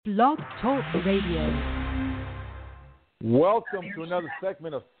Blog Talk Radio. Welcome to another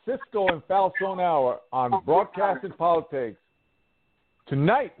segment of Cisco and Falcone Hour on Broadcasting Politics.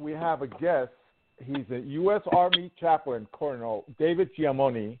 Tonight we have a guest. He's a U.S. Army chaplain, Colonel David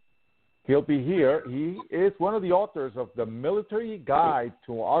Giamoni. He'll be here. He is one of the authors of The Military Guide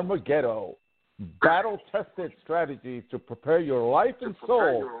to Armageddon, Battle-Tested Strategies to Prepare Your Life and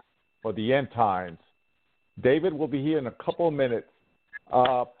Soul for the End Times. David will be here in a couple of minutes.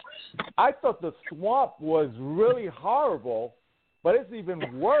 I thought the swamp was really horrible, but it's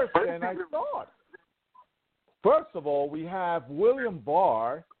even worse than I thought. First of all, we have William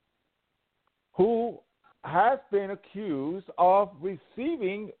Barr, who has been accused of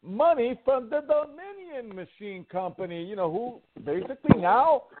receiving money from the Dominion Machine Company, who basically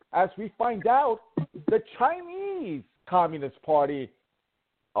now, as we find out, the Chinese Communist Party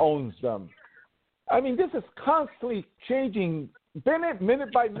owns them. I mean, this is constantly changing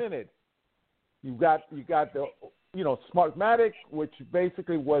minute by minute. You got the Smartmatic, which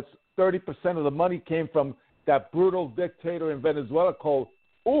basically was 30% of the money came from that brutal dictator in Venezuela called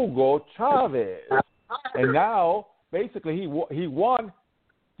Hugo Chavez, and now basically he won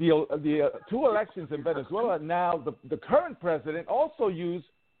the two elections in Venezuela. Now the current president also used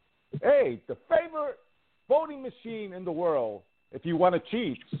the favorite voting machine in the world. If you want to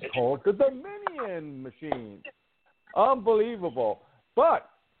cheat, it's called the Dominion machine. Unbelievable. But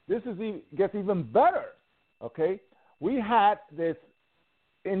this gets even better, okay? We had this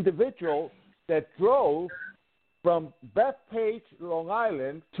individual that drove from Bethpage, Long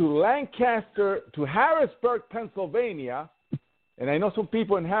Island, to Lancaster, to Harrisburg, Pennsylvania, and I know some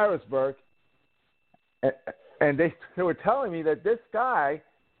people in Harrisburg, and they were telling me that this guy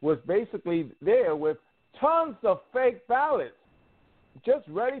was basically there with tons of fake ballots, just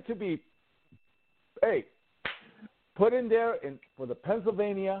ready to be, put in there for the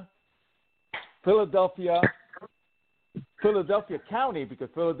Pennsylvania, Philadelphia County, because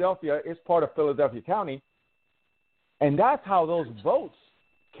Philadelphia is part of Philadelphia County. And that's how those votes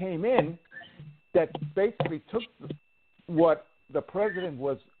came in that basically took what the president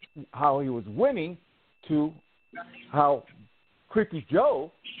was, how he was winning, to how Creepy Joe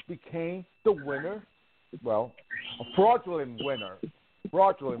became the winner, a fraudulent winner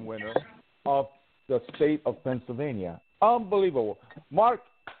of the state of Pennsylvania. Unbelievable. Mark,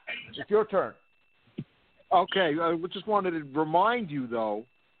 it's your turn. Okay, I just wanted to remind you, though,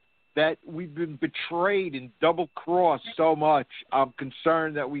 that we've been betrayed and double-crossed so much. I'm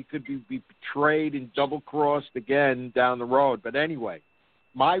concerned that we could be betrayed and double-crossed again down the road. But anyway,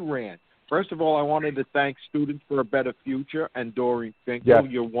 my rant. First of all, I wanted to thank Students for a Better Future and Doreen Finkel. Yes.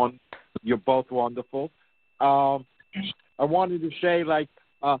 You're both wonderful. I wanted to say,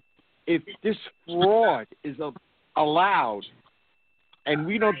 if this fraud is allowed and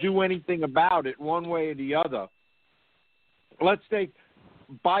we don't do anything about it one way or the other, let's take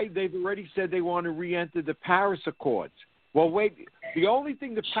they've already said they want to re-enter the Paris Accords. Well, wait, the only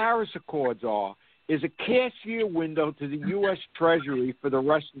thing the Paris Accords are is a cashier window to the U.S. Treasury for the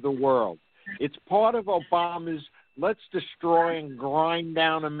rest of the world. It's part of Obama's let's destroy and grind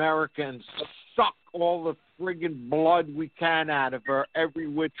down America and suck all the friggin' blood we can out of her every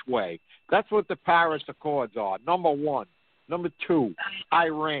which way. That's what the Paris Accords are, number one. Number two,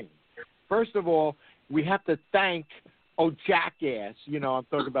 Iran. First of all, we have to thank jackass, I'm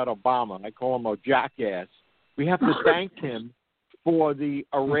talking about Obama. I call him jackass. We have to thank him for the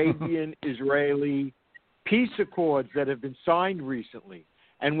Arabian-Israeli peace accords that have been signed recently.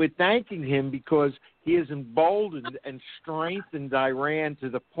 And we're thanking him because he has emboldened and strengthened Iran to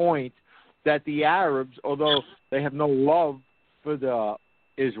the point that the Arabs, although they have no love for the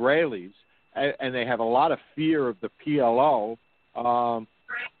Israelis, and they have a lot of fear of the PLO,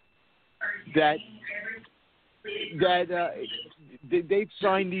 they've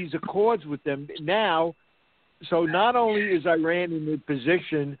signed these accords with them now. So not only is Iran in a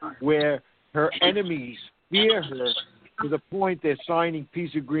position where her enemies fear her to the point they're signing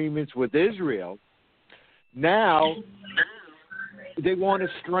peace agreements with Israel, now they want to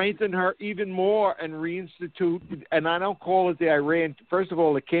strengthen her even more and reinstitute, and I don't call it the Iran. First of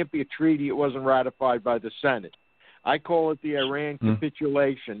all, it can't be a treaty. It wasn't ratified by the Senate. I call it the Iran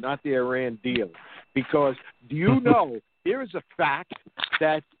capitulation, not the Iran deal. Because do you know, there is a fact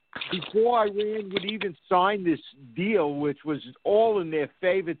that before Iran would even sign this deal, which was all in their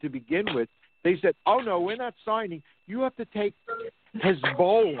favor to begin with, they said, oh, no, we're not signing. You have to take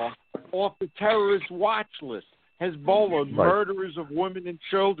Hezbollah off the terrorist watch list. Hezbollah, murderers of women and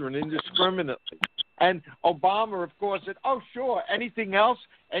children indiscriminately. And Obama, of course, said, "Oh, sure. Anything else?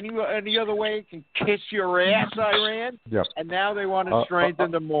 Any other way it can kiss your ass, Iran?" Yep. And now they want to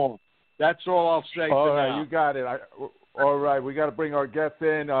strengthen them more. That's all I'll say all for right, now. you got it. All right, we got to bring our guests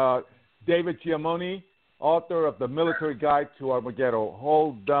in. David Giamoni, author of The Military Guide to Armageddon.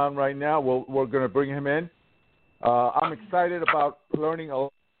 Hold on right now. We're going to bring him in. I'm excited about learning a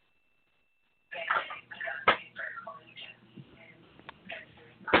lot.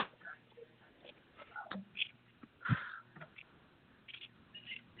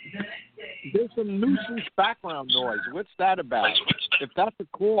 There's some nuisance background noise. What's that about? If that's a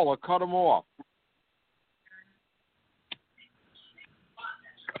call, I'll cut them off.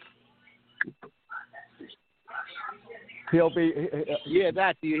 He'll be. Yeah,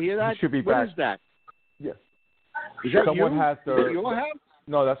 that. Do you hear that? He should be What back. is that? Yes. Is that Someone you? has the. Is that your house?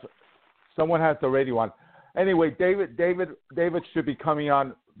 No, that's someone has the radio on. Anyway, David should be coming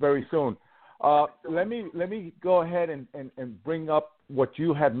on very soon. Let me go ahead and bring up what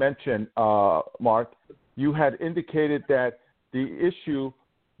you had mentioned, Mark. You had indicated that the issue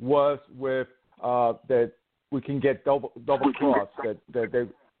was with that we can get double cross, that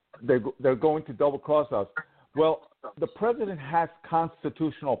they're going to double cross us. Well, the president has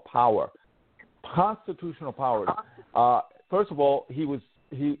constitutional power. Constitutional powers. First of all, he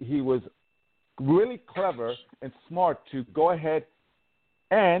was really clever and smart to go ahead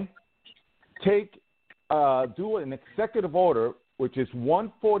and do an executive order, which is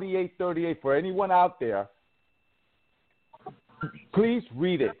 14838 for anyone out there. Please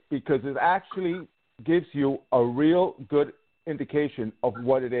read it because it actually gives you a real good indication of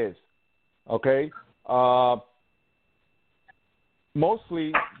what it is. Okay?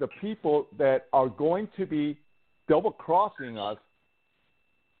 Mostly the people that are going to be double-crossing us,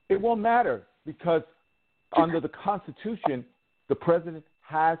 it won't matter because under the Constitution, the president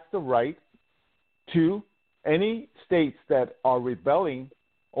has the right to any states that are rebelling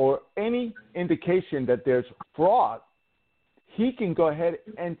or any indication that there's fraud, he can go ahead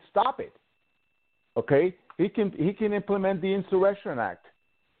and stop it. Okay? He can implement the Insurrection Act.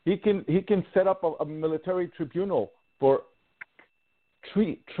 He can set up a military tribunal for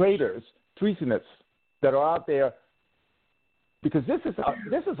traitors, treasonous that are out there, because this is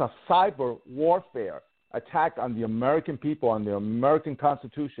a cyber warfare attack on the American people, on the American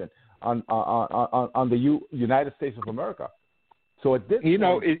Constitution, on the United States of America. So at this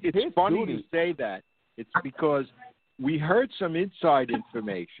point, it's funny you say that. It's because we heard some inside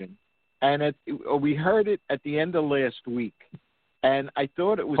information, and we heard it at the end of last week, and I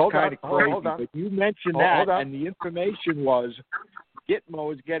thought it was kind of crazy. But you mentioned that, and the information was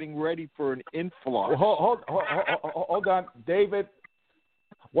Gitmo is getting ready for an influx. Hold on, David.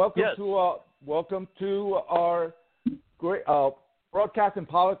 Welcome to our great broadcast in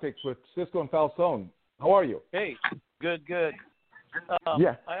politics with Cisco and Falzone. How are you? Hey, good.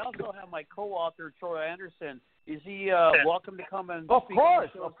 Yeah. I also have my co-author Troy Anderson. Is he welcome to come and? Of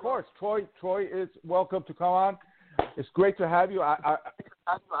course. Troy is welcome to come on. It's great to have you. I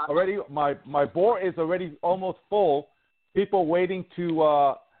already my board is already almost full. People waiting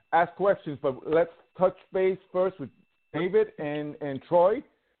to ask questions, but let's touch base first with David and Troy,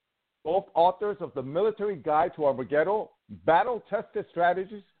 both authors of The Military Guide to Armageddon, battle-tested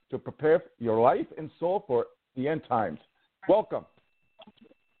strategies to prepare your life and soul for the end times. Welcome.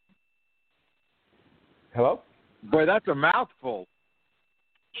 Hello? Boy, that's a mouthful.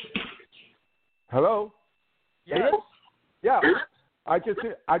 Hello? Yes. David? Yeah. I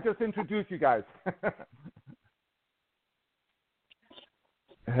just introduced you guys.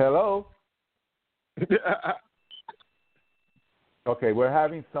 Hello? Okay, we're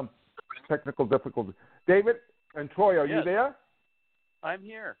having some technical difficulties. David and Troy, are you there? I'm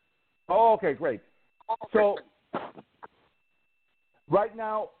here. Oh, okay, great. So right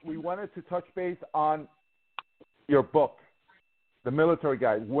now we wanted to touch base on your book, The Military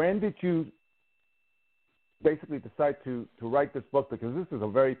Guide. When did you basically decide to write this book? Because this is a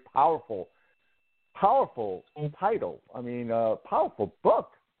very powerful title. I mean, powerful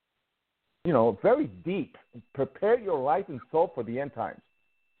book. You know, very deep. Prepare your life and soul for the end times.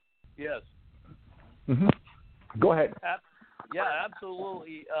 Yes. Mm-hmm. Go ahead. Yeah,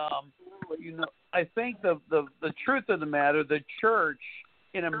 absolutely. I think the truth of the matter, the church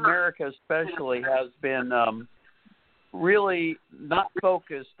in America especially has been really not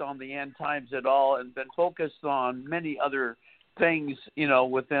focused on the end times at all, and been focused on many other things,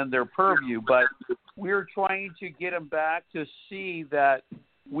 within their purview. But we're trying to get them back to see that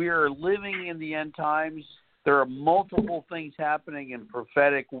we are living in the end times. There are multiple things happening in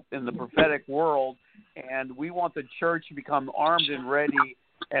the prophetic world, and we want the church to become armed and ready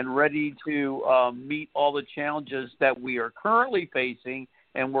and ready to meet all the challenges that we are currently facing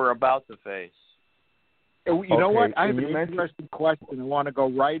and we're about to face. You know what? I have an interesting question I want to go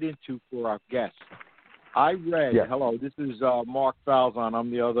right into for our guests. I read, hello, this is Mark Falzon.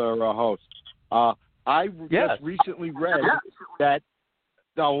 I'm the other host. I just recently read that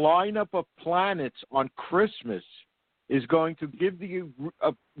the lineup of planets on Christmas is going to give the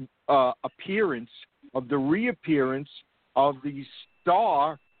appearance of the reappearance of the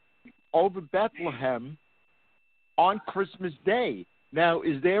star over Bethlehem on Christmas Day. Now,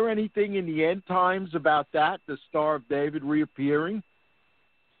 is there anything in the end times about that, the Star of David reappearing?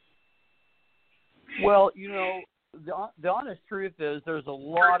 Well, you know, the honest truth is there's a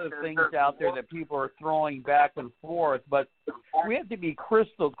lot of things out there that people are throwing back and forth, but we have to be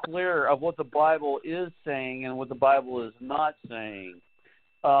crystal clear of what the Bible is saying and what the Bible is not saying.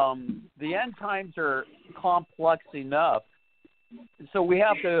 The end times are complex enough, so we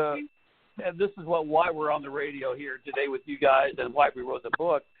have to, and this is why we're on the radio here today with you guys and why we wrote the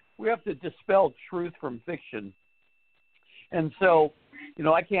book, we have to dispel truth from fiction. And so, you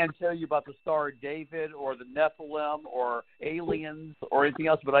know, I can't tell you about the Star of David or the Nephilim or aliens or anything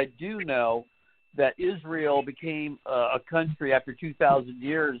else, but I do know that Israel became a country after 2,000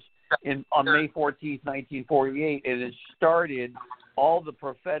 years on May 14th, 1948, and it started all the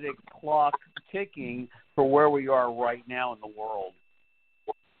prophetic clock ticking for where we are right now in the world.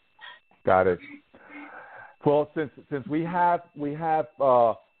 Got it. Well, since we have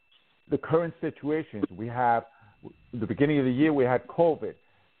the current situations, we have the beginning of the year we had COVID,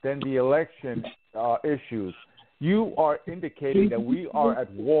 then the election issues. You are indicating that we are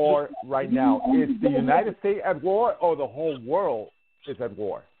at war right now. Is the United States at war, or the whole world is at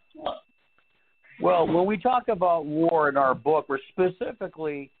war? Well, when we talk about war in our book, we're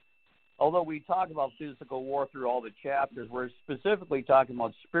specifically, although we talk about physical war through all the chapters, we're specifically talking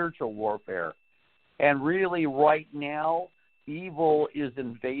about spiritual warfare. And really right now, evil is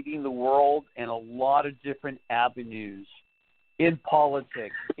invading the world in a lot of different avenues, in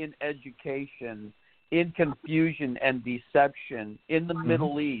politics, in education, in confusion and deception, in the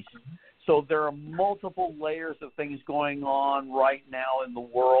Middle East. So there are multiple layers of things going on right now in the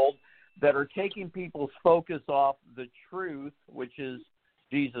world that are taking people's focus off the truth, which is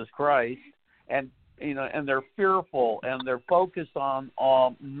Jesus Christ, and you know, and they're fearful and they're focused on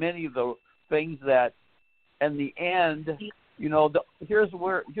many of the things that, in the end, you know, here's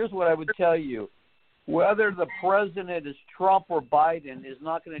what I would tell you: whether the president is Trump or Biden is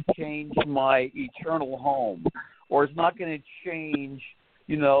not going to change my eternal home, or it's not going to change,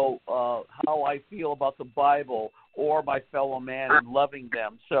 you know, how I feel about the Bible or my fellow man and loving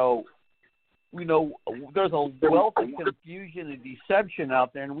them. So, you know, there's a wealth of confusion and deception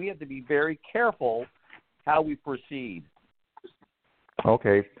out there, and we have to be very careful how we proceed.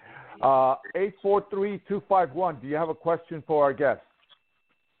 Okay. 843-251. Do you have a question for our guest?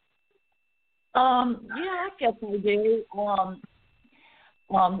 Yeah, I guess I do.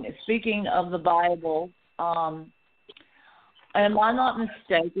 Speaking of the Bible, am I not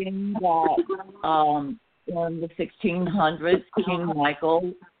mistaken that in the 1600s, King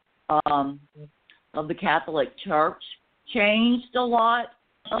Michael of the Catholic Church changed a lot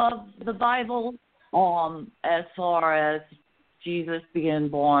of the Bible as far as Jesus being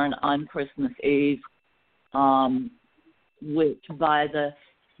born on Christmas Eve, which by the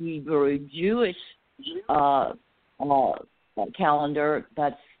Hebrew Jewish calendar,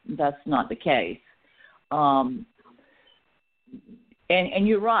 that's not the case. And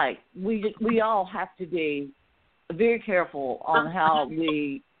you're right. We all have to be very careful on how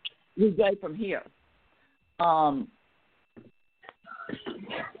we go from here.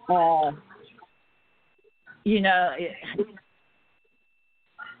 You know,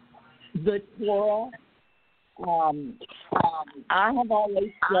 the Torah. I have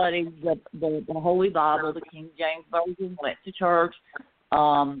always studied the Holy Bible, the King James Version, went to church,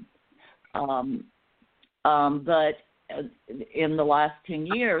 but in the last 10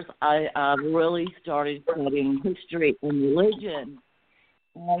 years, I really started studying history and religion,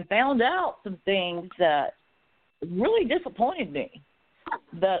 and found out some things that really disappointed me,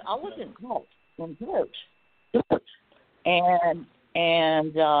 that I wasn't taught in church, and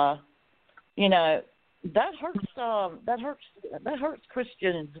you know, that hurts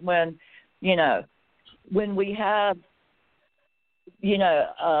Christians when, you know, when we have, you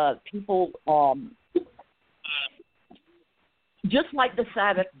know, people just like the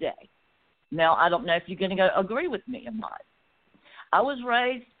Sabbath day. Now, I don't know if you're going to agree with me or not. I was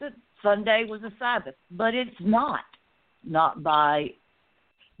raised that Sunday was a Sabbath, but it's not by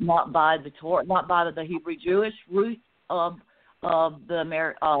the Torah, not by the Hebrew Jewish roots of of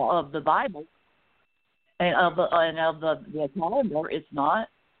the Bible and of the calendar. It's not.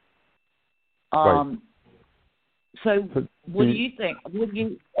 Right. So what do you think?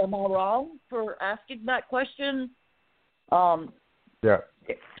 Am I wrong for asking that question? Yeah.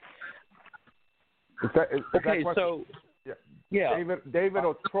 Is that Okay, question? so yeah. David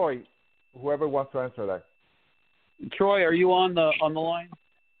or Troy, whoever wants to answer that. Troy, are you on the line?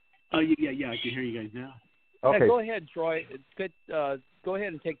 Yeah, I can hear you guys now. Okay. Yeah, go ahead, Troy. Good. Go ahead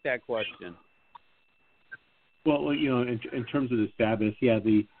and take that question. Well, in terms of the Sabbath, yeah,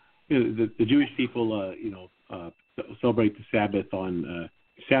 the Jewish people, celebrate the Sabbath on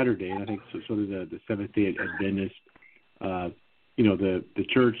Saturday, and I think so does the Seventh Day Adventist. The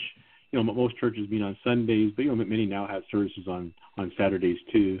church, most churches meet on Sundays, but many now have services on Saturdays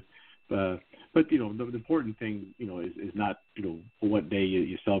too. But the important thing is not what day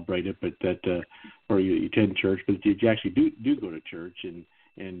you celebrate it, but that or you attend church, but you actually do go to church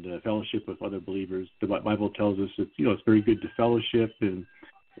and fellowship with other believers. The Bible tells us that it's very good to fellowship and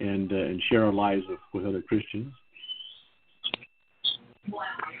share our lives with other Christians.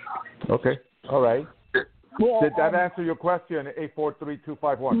 Okay. All right. Well, Did that answer your question?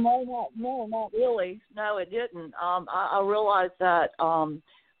 843-251. No, not really. No, it didn't. I realize that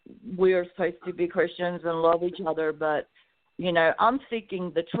we are supposed to be Christians and love each other, but I'm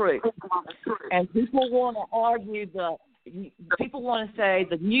seeking the truth. And people want to argue people want to say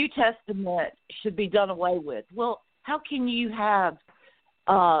the New Testament should be done away with. Well, how can you have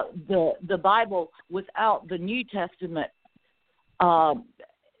the Bible without the New Testament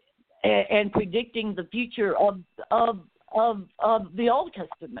and predicting the future of the Old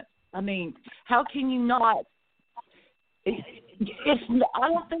Testament? I mean, how can you not? I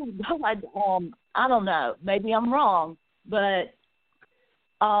don't think I don't know. Maybe I'm wrong, but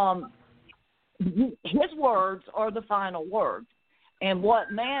his words are the final word, and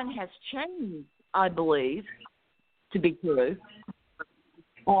what man has changed, I believe, to be true.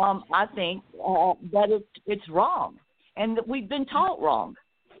 I think that it's wrong, and that we've been taught wrong.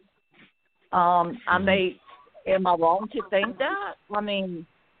 Am I wrong to think that? I mean,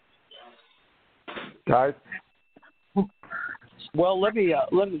 guys. Well, let me.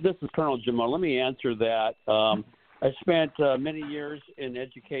 This is Colonel Jamal. Let me answer that. I spent many years in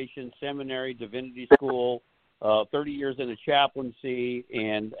education, seminary, divinity school, 30 years in a chaplaincy,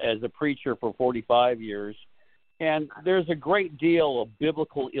 and as a preacher for 45 years. And there's a great deal of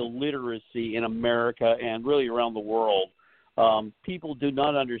biblical illiteracy in America and really around the world. People do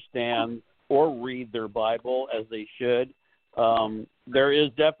not understand or read their Bible as they should. There is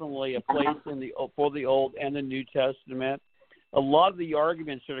definitely a place for the Old and the New Testament. A lot of the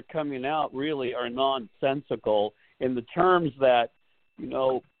arguments that are coming out really are nonsensical in the terms that,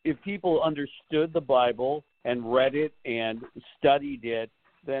 if people understood the Bible and read it and studied it,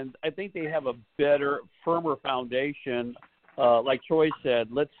 then I think they have a better, firmer foundation. Like Troy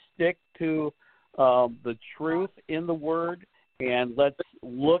said, let's stick to the truth in the Word, and let's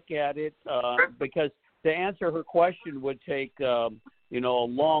look at it because to answer her question would take a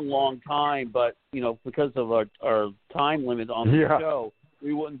long time, but because of our time limit on the show,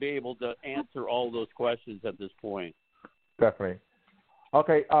 we wouldn't be able to answer all those questions at this point. Definitely.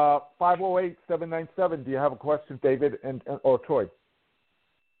 Okay, 508-797. Do you have a question, David or Troy?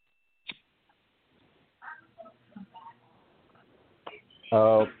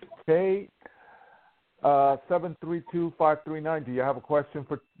 Okay. 732-539. Do you have a question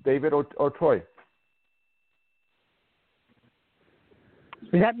for David or Troy?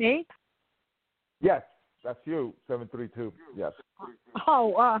 Is that me? Yes, that's you. 732. Yes.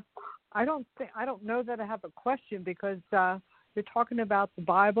 Oh, I don't know that I have a question because you're talking about the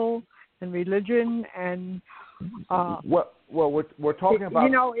Bible and religion and. Well, we're talking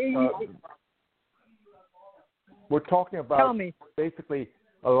about. We're talking about. Tell me. Basically,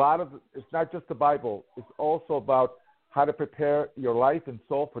 a lot of it's not just the Bible. It's also about how to prepare your life and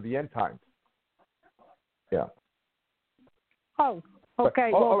soul for the end times. Yeah. Oh. Okay.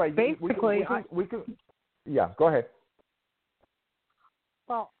 But, well, all right. basically, we can. Yeah. Go ahead.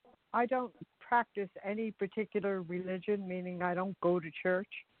 Well, I don't practice any particular religion, meaning I don't go to church.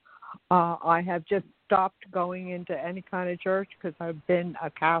 I have just stopped going into any kind of church because I've been a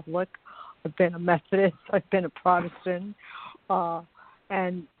Catholic, I've been a Methodist, I've been a Protestant,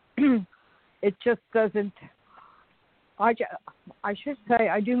 and it just doesn't. I should say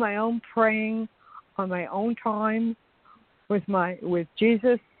I do my own praying on my own time with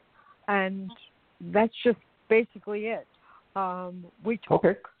Jesus, and that's just basically it. We talk.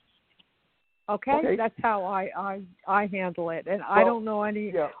 Okay, that's how I handle it, and I don't know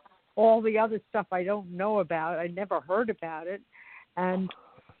any. Yeah. all the other stuff I don't know about. I never heard about it. And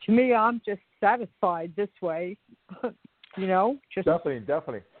to me, I'm just satisfied this way. Just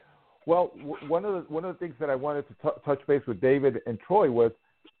Definitely. Well, one of the things that I wanted to touch base with David and Troy was,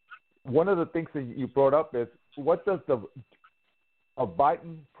 one of the things that you brought up is, what does a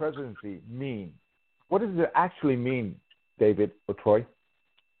Biden presidency mean? What does it actually mean, David or Troy?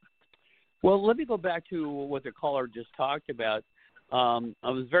 Well, let me go back to what the caller just talked about. I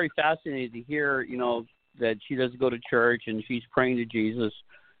was very fascinated to hear, that she doesn't go to church and she's praying to Jesus.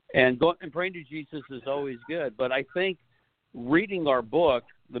 And praying to Jesus is always good. But I think reading our book,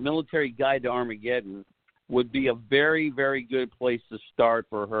 The Military Guide to Armageddon, would be a very, very good place to start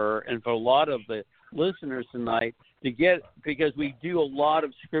for her and for a lot of the listeners tonight because we do a lot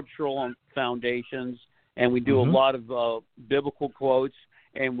of scriptural foundations and we do a lot of biblical quotes,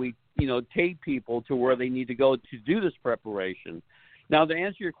 and we, take people to where they need to go to do this preparation. Now, to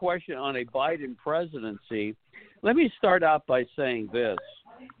answer your question on a Biden presidency, let me start out by saying this.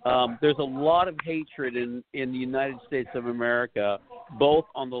 There's a lot of hatred in the United States of America, both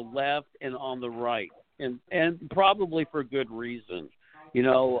on the left and on the right, and probably for good reason.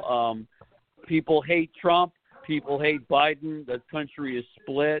 People hate Trump. People hate Biden. The country is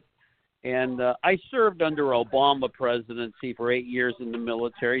split. And I served under Obama presidency for 8 years in the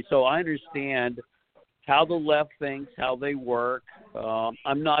military, so I understand how the left thinks, how they work.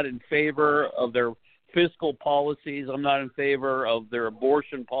 I'm not in favor of their fiscal policies. I'm not in favor of their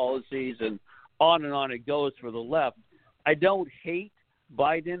abortion policies, and on it goes for the left. I don't hate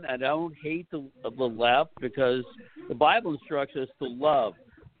Biden. I don't hate the left because the Bible instructs us to love.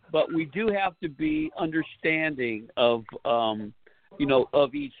 But we do have to be understanding of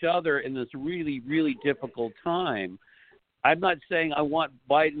each other in this really, really difficult time. I'm not saying I want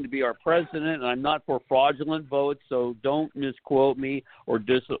Biden to be our president, and I'm not for fraudulent votes, so don't misquote me or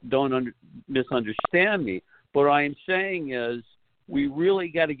don't misunderstand me. What I am saying is we really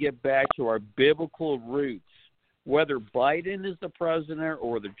got to get back to our biblical roots. Whether Biden is the president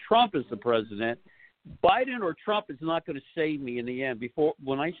or the Trump is the president, Biden or Trump is not going to save me in the end.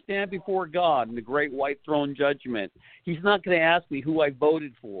 When I stand before God in the great white throne judgment, he's not going to ask me who I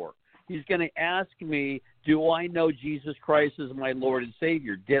voted for. He's going to ask me, do I know Jesus Christ as my Lord and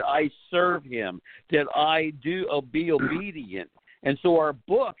Savior? Did I serve him? Did I be obedient? And so our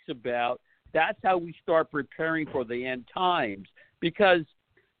book's about, that's how we start preparing for the end times. Because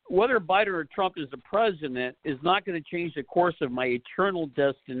whether Biden or Trump is the president is not going to change the course of my eternal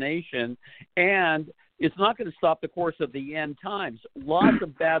destination, and it's not going to stop the course of the end times. Lots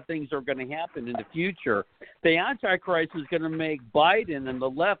of bad things are going to happen in the future. The Antichrist is going to make Biden and the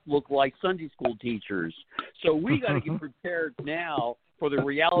left look like Sunday school teachers. So we got to get prepared now for the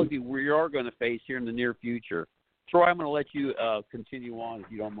reality we are going to face here in the near future. Troy, I'm going to let you continue on if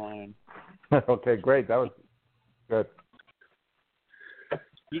you don't mind. Okay, great. That was good.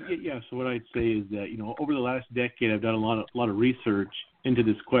 Yeah. So what I'd say is that over the last decade, I've done a lot of research into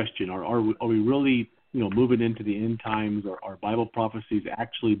this question. Are we really moving into the end times? Are Bible prophecies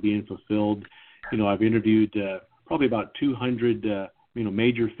actually being fulfilled? I've interviewed probably about 200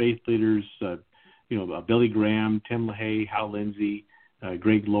 major faith leaders. Billy Graham, Tim LaHaye, Hal Lindsey,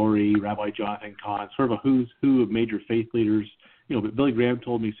 Greg Laurie, Rabbi Jonathan Cahn, sort of a who's who of major faith leaders. But Billy Graham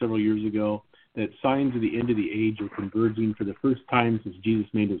told me several years ago that signs of the end of the age are converging for the first time since Jesus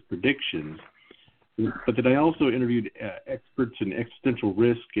made his predictions. But that I also interviewed experts in existential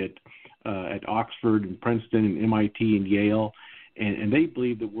risk at Oxford and Princeton and MIT and Yale, and they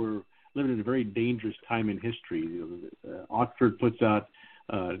believe that we're living in a very dangerous time in history. Oxford puts out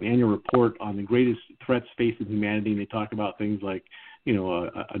an annual report on the greatest threats facing humanity, and they talk about things like,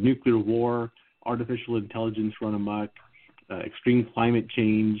 a nuclear war, artificial intelligence run amok, extreme climate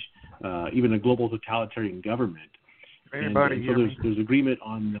change, even a global totalitarian government. Anybody so there's agreement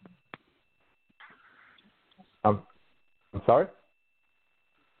on. I'm sorry?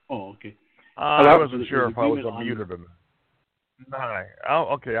 Oh, okay. I wasn't sure if I was unmuted or not.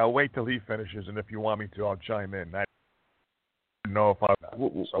 No. I'll wait till he finishes, and if you want me to, I'll chime in. I don't know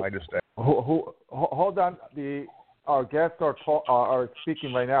if so I just. Hold on. Our guests are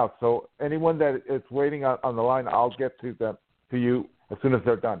speaking right now, so anyone that is waiting on the line, I'll get to you as soon as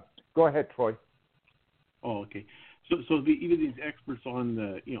they're done. Go ahead, Troy. Oh, okay. So even these experts on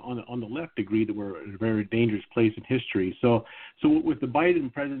the left agree that we're in a very dangerous place in history. So with the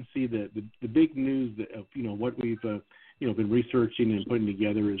Biden presidency, the big news of what we've been researching and putting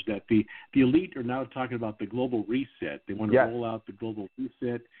together is that the elite are now talking about the global reset. They want to roll out the global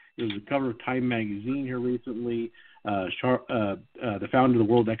reset. There was a cover of Time magazine here recently. the founder of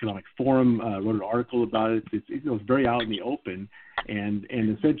the World Economic Forum, wrote an article about it. It's very out in the open, and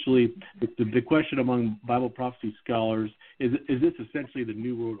essentially the question among Bible prophecy scholars is this essentially the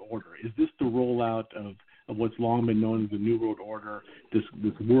New World Order? Is this the rollout of what's long been known as the New World Order? This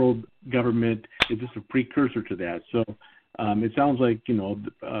world government, is this a precursor to that? So it sounds like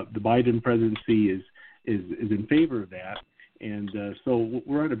the Biden presidency is in favor of that, and so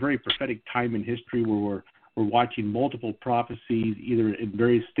we're at a very prophetic time in history where we're watching multiple prophecies, either in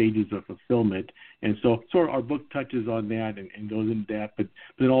various stages of fulfillment. And so our book touches on that and goes into that, but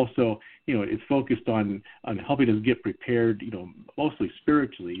then also, it's focused on helping us get prepared, mostly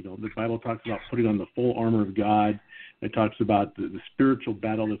spiritually. The Bible talks about putting on the full armor of God. It talks about the spiritual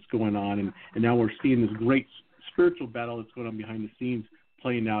battle that's going on, and now we're seeing this great spiritual battle that's going on behind the scenes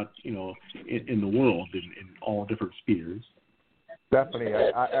playing out, in the world in all different spheres. Definitely,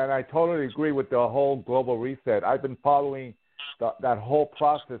 I totally agree with the whole global reset. I've been following that whole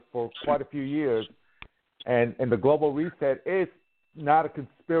process for quite a few years, and the global reset is not a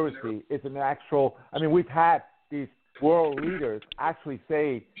conspiracy. It's an actual. I mean, we've had these world leaders actually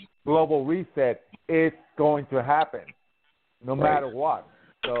say global reset is going to happen, no matter what.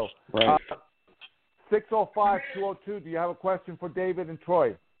 So, 605-202. Do you have a question for David and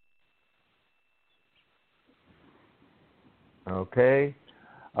Troy? Okay.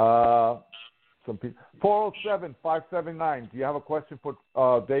 407-579. Do you have a question for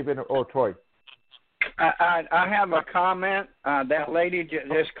David or Troy? I have a comment. That lady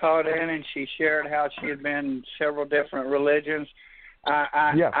just called in and she shared how she had been several different religions.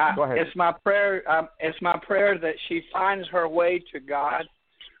 Go ahead. It's my prayer. It's my prayer that she finds her way to God.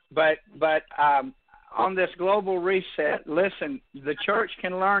 But on this global reset, listen, the church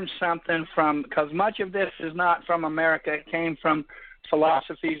can learn something because much of this is not from America. It came from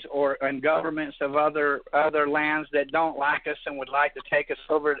philosophies and governments of other lands that don't like us and would like to take us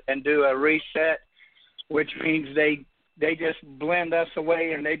over and do a reset, which means they just blend us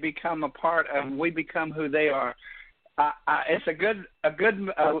away and they become a part of, we become who they are. It's a good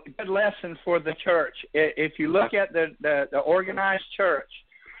lesson for the church. If you look at the organized church,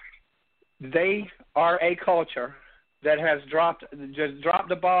 they are a culture that has dropped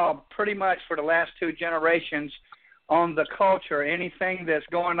the ball pretty much for the last two generations on the culture. Anything that's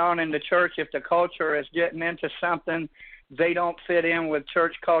going on in the church, if the culture is getting into something, they don't fit in with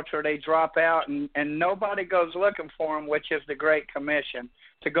church culture. They drop out, and nobody goes looking for them, which is the Great Commission,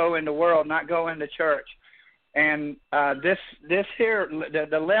 to go in the world, not go into church. And this here,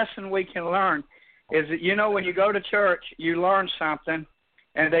 the lesson we can learn is that, when you go to church, you learn something,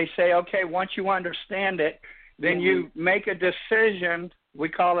 and they say, okay, once you understand it, then you make a decision. We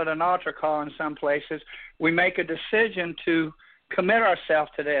call it an altar call in some places. We make a decision to commit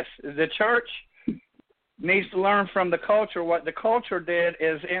ourselves to this. The church needs to learn from the culture. What the culture did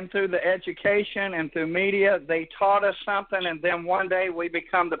is through the education and through media, they taught us something, and then one day we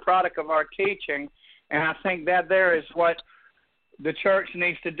become the product of our teaching. And I think that there is what the church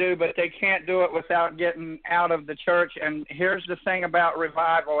needs to do, but they can't do it without getting out of the church. And here's the thing about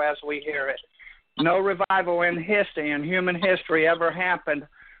revival as we hear it. No revival in history, in human history, ever happened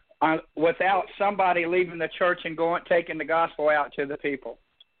without somebody leaving the church and taking the gospel out to the people.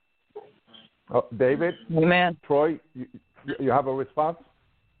 David? Amen. Troy, you have a response?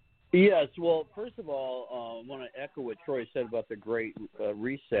 Yes. Well, first of all, I want to echo what Troy said about the Great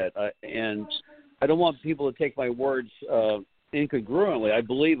Reset. And I don't want people to take my words incongruently. I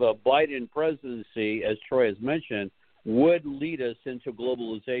believe a Biden presidency, as Troy has mentioned, would lead us into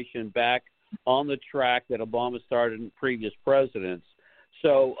globalization back on the track that Obama started in previous presidents.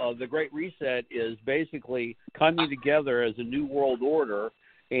 So the Great Reset is basically coming together as a new world order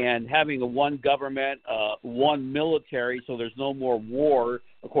and having a one government, one military, so there's no more war,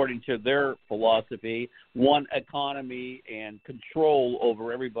 according to their philosophy, one economy and control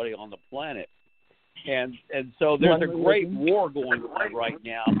over everybody on the planet. And so there's a great war going on right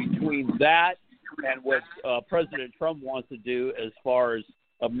now between that and what President Trump wants to do as far as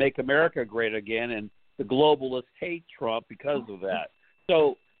make America great again, and the globalists hate Trump because of that.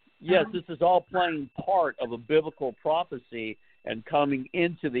 So, yes, this is all playing part of a biblical prophecy and coming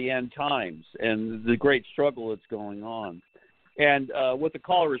into the end times and the great struggle that's going on. And what the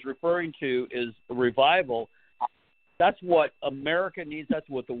caller is referring to is revival. That's what America needs. That's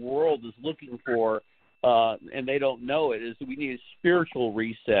what the world is looking for, and they don't know it, is we need a spiritual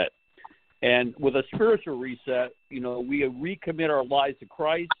reset. And with a spiritual reset, we recommit our lives to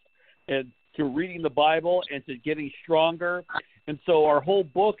Christ and to reading the Bible and to getting stronger. And so our whole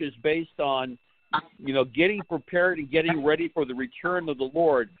book is based on getting prepared and getting ready for the return of the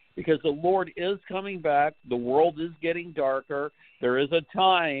Lord, because the Lord is coming back. The world is getting darker. There is a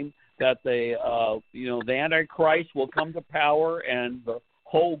time that the Antichrist will come to power, and the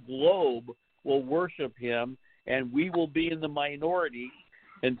whole globe will worship him, and we will be in the minority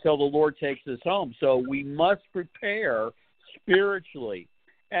until the Lord takes us home. So we must prepare spiritually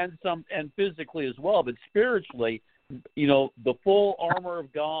and physically as well, but spiritually, the full armor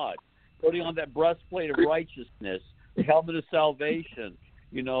of God, putting on that breastplate of righteousness, the helmet of salvation,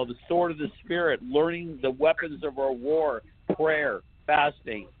 the sword of the Spirit, learning the weapons of our war, prayer,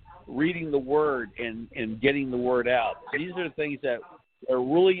 fasting, reading the Word, and getting the Word out. These are the things that are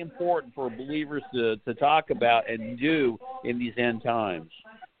really important for believers to talk about and do in these end times.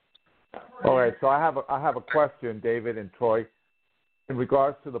 All right, so I have a question, David and Troy, in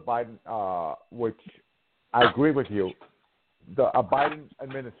regards to the Biden, which I agree with you. A Biden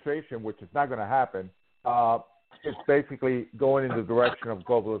administration, which is not going to happen, is basically going in the direction of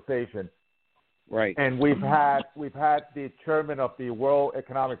globalization. Right. And we've had the chairman of the World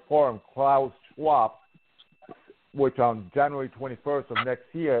Economic Forum, Klaus Schwab, which on January 21st of next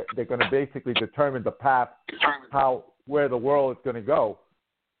year, they're going to basically determine the path, where the world is going to go.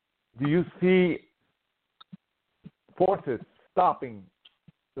 Do you see the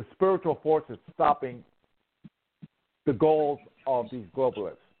spiritual forces stopping the goals of these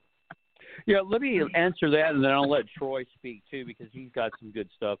globalists? Yeah, let me answer that, and then I'll let Troy speak too, because he's got some good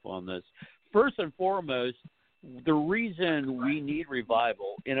stuff on this. First and foremost, the reason we need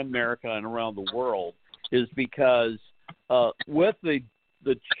revival in America and around the world is because with the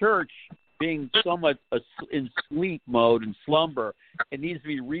church being somewhat in sleep mode and slumber, it needs to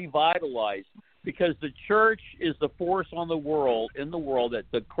be revitalized, because the church is the force in the world that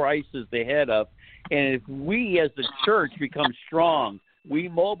the Christ is the head of. And if we as the church become strong, we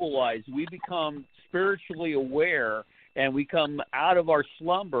mobilize, we become spiritually aware, and we come out of our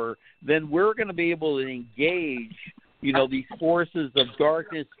slumber, then we're going to be able to engage, these forces of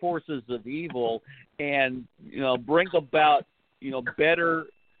darkness, forces of evil, and, bring about, better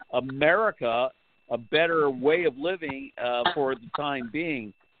America, a better way of living for the time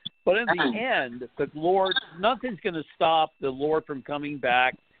being. But in the end, the Lord, nothing's going to stop the Lord from coming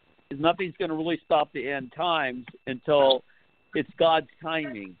back. Nothing's going to really stop the end times until it's God's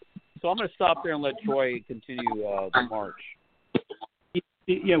timing. So I'm going to stop there and let Troy continue the march.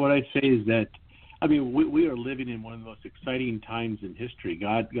 Yeah, what I'd say is that, we are living in one of the most exciting times in history.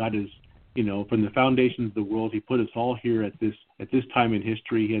 God is, from the foundations of the world, He put us all here at this time in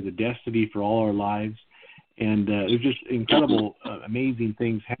history. He has a destiny for all our lives. And there's just incredible, amazing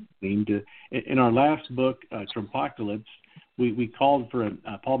things happening. In our last book, Trumpocalypse, we called for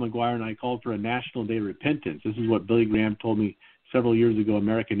Paul McGuire and I called for a national day of repentance. This is what Billy Graham told me several years ago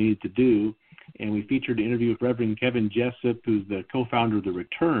America needed to do. And we featured an interview with Reverend Kevin Jessup, who's the co-founder of The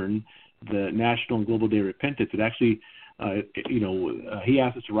Return, the National and Global Day of Repentance. It actually, he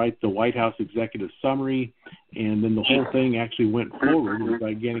asked us to write the White House executive summary, and then the whole thing actually went forward. It was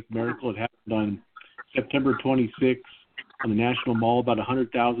a gigantic miracle. It happened on September 26th on the National Mall. About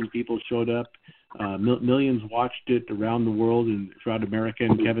 100,000 people showed up. Millions watched it around the world and throughout America.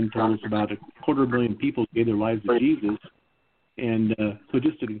 And Kevin told us about 250,000 people gave their lives to Jesus. And so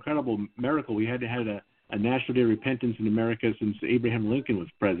just an incredible miracle. We hadn't had a National Day of Repentance in America since Abraham Lincoln was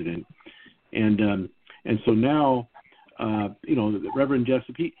president. And so now, the Reverend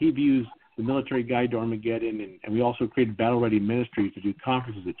Jessup, he views the Military Guide to Armageddon, and we also created Battle Ready Ministries to do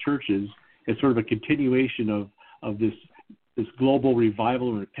conferences at churches. It's sort of a continuation of this global revival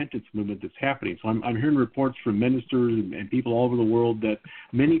and repentance movement that's happening. So I'm hearing reports from ministers and people all over the world that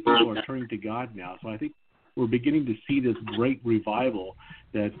many people are turning to God now. So I think we're beginning to see this great revival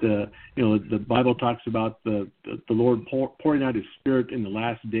that the Bible talks about the Lord pouring out His Spirit in the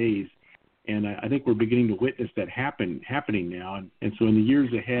last days. And I think we're beginning to witness that happening now. And so in the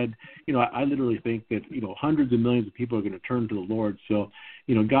years ahead, I literally think that, hundreds of millions of people are going to turn to the Lord. So,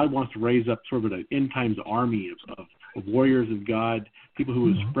 God wants to raise up sort of an end times army of warriors of God, people who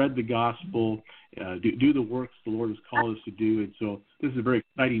will spread the gospel, do the works the Lord has called us to do. And so this is a very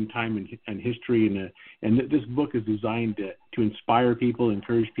exciting time in history. And this book is designed to inspire people,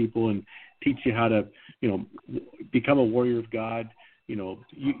 encourage people, and teach you how to, become a warrior of God.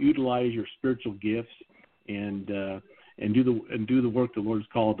 Utilize your spiritual gifts and do the work the Lord's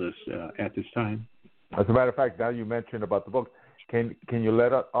called us at this time. As a matter of fact, now you mentioned about the book, can you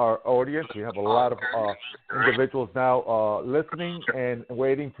let our audience? We have a lot of individuals now listening and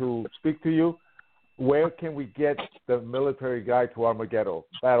waiting to speak to you. Where can we get the Military Guide to Armageddon,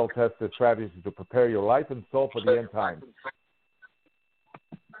 battle-tested strategies to prepare your life and soul for the end times?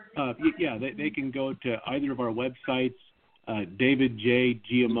 Yeah, they can go to either of our websites,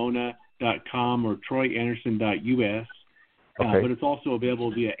 davidjgiamona.com or troyanderson.us. Okay. But it's also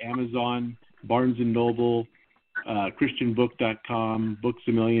available via Amazon, Barnes & Noble, christianbook.com, Books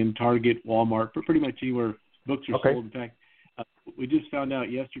A Million, Target, Walmart, pretty much anywhere books are sold. In fact, we just found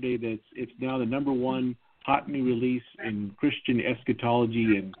out yesterday that it's now the number one hot new release in Christian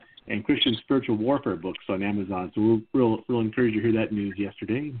eschatology and Christian spiritual warfare books on Amazon. So we're real encouraged to hear that news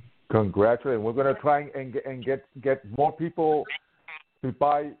yesterday. Congratulations. We're going to try and get more people to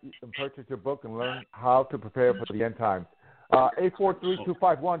buy and purchase your book and learn how to prepare for the end times.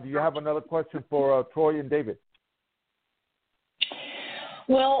 843-251, do you have another question for Troy and David?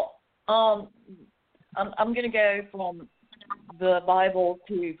 Well, I'm going to go from the Bible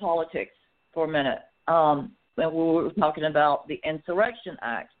to politics for a minute. We were talking about the Insurrection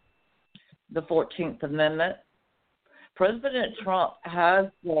Act, the 14th Amendment. President Trump has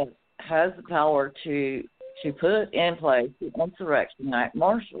the power to put in place the Insurrection Act,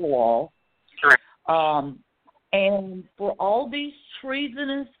 martial law, and for all these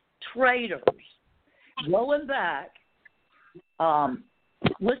treasonous traitors going back.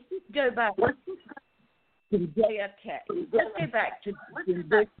 Let's just go back. Let's just to JFK. Let's go back to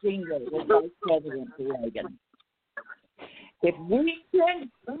Bush Sr. with Vice President Reagan. If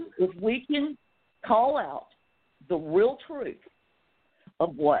we can call out the real truth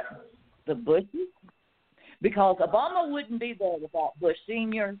of what the Bushes, because Obama wouldn't be there without Bush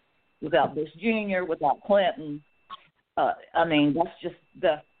Sr., without Bush Jr., without Clinton.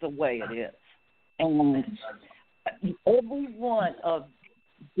 That's the way it is. And every one of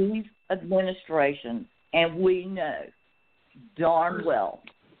these administrations, and we know darn well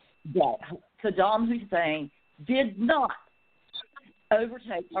that Saddam Hussein did not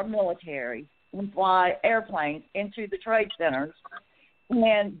overtake our military and fly airplanes into the trade centers,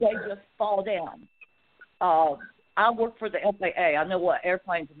 and they just fall down. I work for the FAA. I know what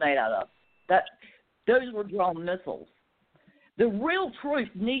airplanes are made out of. Those were drone missiles. The real truth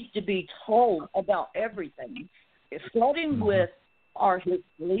needs to be told about everything, starting with our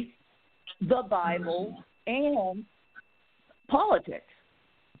history, the Bible, and politics.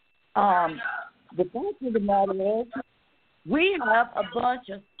 The fact of the matter is, we have a bunch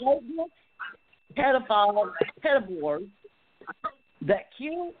of Satanists, pedophiles, pedivores that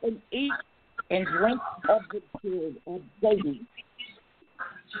kill and eat and drink of the blood of babies.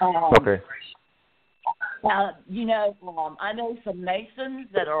 Okay. I know some Masons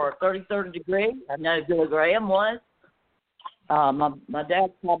that are 33rd degree. I know Billy Graham was. My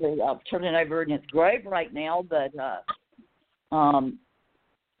dad's probably turning over in his grave right now, but I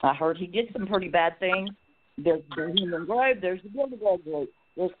heard he did some pretty bad things. There's the human grave. There's the Billy Graham grave.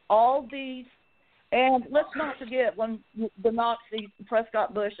 There's all these. And let's not forget when the Nazis,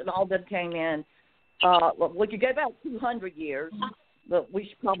 Prescott Bush, and all them came in. We could go back 200 years, but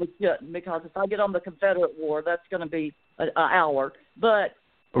we probably shouldn't, because if I get on the Confederate War, that's going to be an hour. But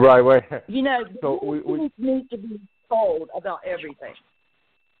right. So we need to be told about everything.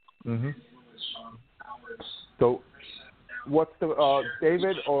 Mm-hmm. So, what's the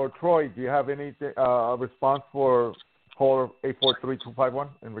David or Troy? Do you have any response for caller 843-251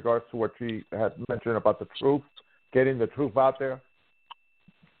 in regards to what she had mentioned about the truth, getting the truth out there?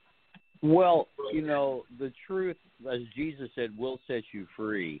 Well, the truth, as Jesus said, will set you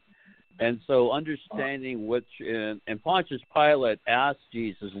free. And so understanding and Pontius Pilate asked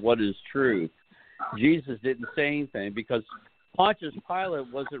Jesus, what is truth? Jesus didn't say anything because Pontius Pilate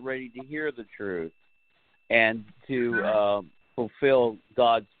wasn't ready to hear the truth and to fulfill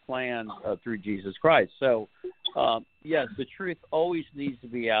God's plan through Jesus Christ. So, yes, the truth always needs to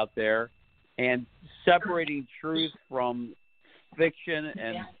be out there, and separating truth from fiction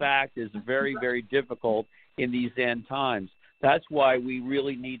and fact is very, very difficult in these end times. That's why we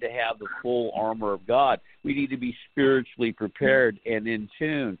really need to have the full armor of God. We need to be spiritually prepared and in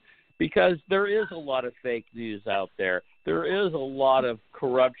tune, because there is a lot of fake news out there. There is a lot of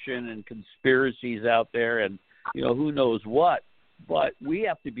corruption and conspiracies out there, and who knows what. But we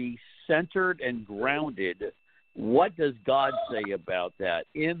have to be centered and grounded. What does God say about that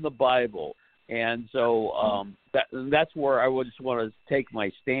in the Bible? And so that's where I would just want to take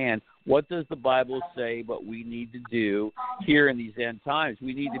my stand. What does the Bible say what we need to do here in these end times?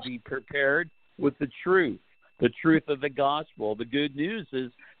 We need to be prepared with the truth of the gospel. The good news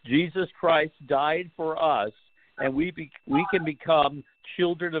is Jesus Christ died for us, and we can become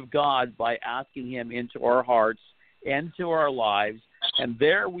children of God by asking him into our hearts and to our lives. And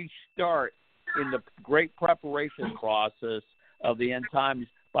there we start in the great preparation process of the end times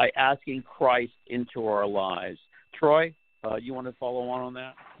by asking Christ into our lives. Troy? You want to follow on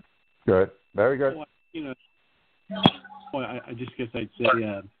that? Good. Very good. Well, I just guess I'd say,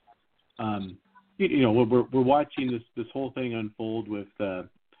 we're watching this whole thing unfold with,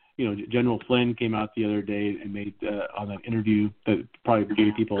 General Flynn came out the other day and made on an interview that probably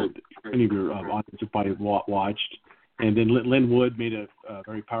many people, any of your audience have probably watched. And then Lynn Wood made a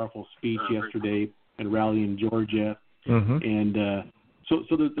very powerful speech yesterday at a rally in Georgia. Mm-hmm. And so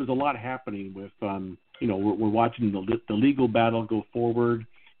there's a lot happening with, we're watching the legal battle go forward.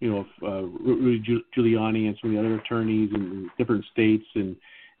 Rudy Giuliani and some of the other attorneys in different states, and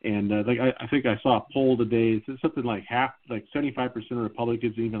I think I saw a poll today. It's something like 75% of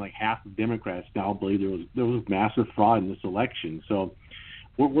Republicans, even like half of Democrats now believe there was massive fraud in this election. So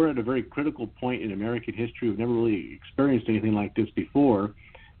we're at a very critical point in American history. We've never really experienced anything like this before,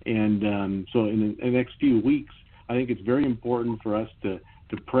 and so in the next few weeks, I think it's very important for us to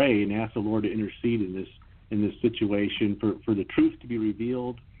pray and ask the Lord to intercede in this situation for the truth to be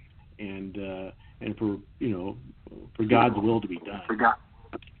revealed, and for God's will to be done.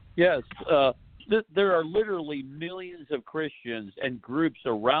 Yes, there are literally millions of Christians and groups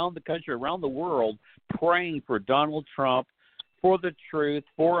around the country, around the world, praying for Donald Trump, for the truth,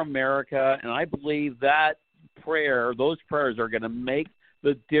 for America, and I believe that those prayers are going to make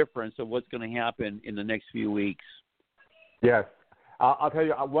the difference of what's going to happen in the next few weeks. Yes. I'll tell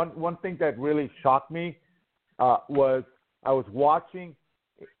you, one thing that really shocked me was I was watching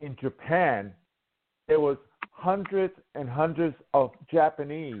in Japan. There was hundreds and hundreds of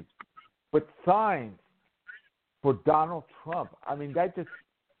Japanese with signs for Donald Trump. I mean,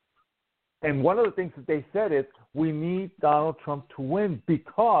 and one of the things that they said is we need Donald Trump to win,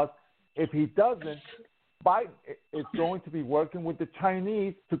 because if he doesn't, Biden is going to be working with the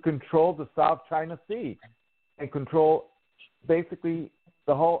Chinese to control the South China Sea and control basically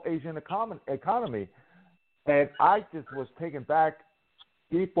the whole Asian economy. And I just was taken back,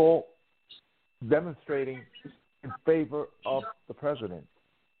 people demonstrating in favor of the president.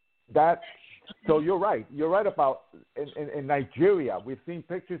 So you're right. You're right about in Nigeria. We've seen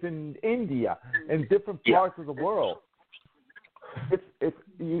pictures in India and different parts of the world.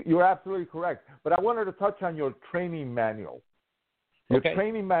 You're absolutely correct. But I wanted to touch on your training manual. Your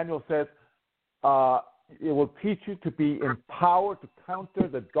training manual says it will teach you to be empowered to counter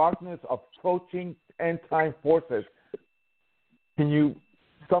the darkness of approaching end-time forces. Can you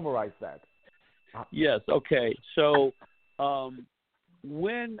summarize that? Yes. Okay. So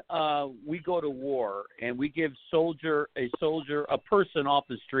when we go to war and we give a person off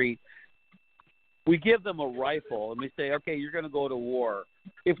the street, we give them a rifle and we say, okay, you're going to go to war.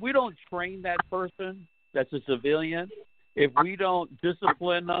 If we don't train that person, that's a civilian, if we don't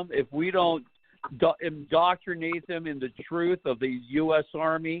discipline them, if we don't indoctrinate them in the truth of the U.S.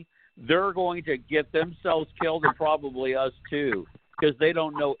 Army, they're going to get themselves killed and probably us too, because they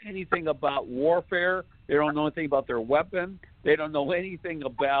don't know anything about warfare. They don't know anything about their weapon. They don't know anything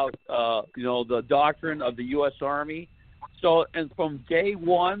about, the doctrine of the U.S. Army. So, and from day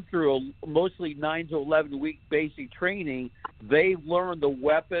one through a mostly 9 to 11 week basic training, they learn the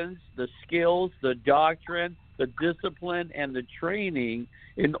weapons, the skills, the doctrine, the discipline, and the training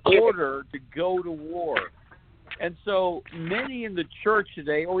in order to go to war. And so many in the church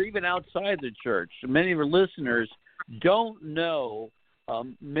today, or even outside the church, many of our listeners don't know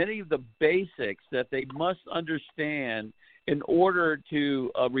many of the basics that they must understand in order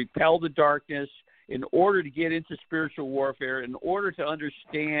to repel the darkness, in order to get into spiritual warfare, in order to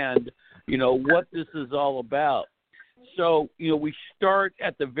understand, what this is all about. So, we start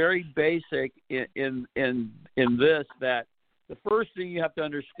at the very basic in this, that the first thing you have to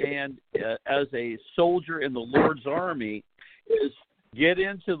understand as a soldier in the Lord's army is get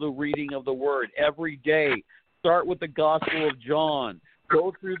into the reading of the Word every day. Start with the Gospel of John.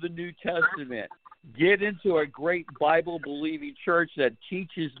 Go through the New Testament. Get into a great Bible-believing church that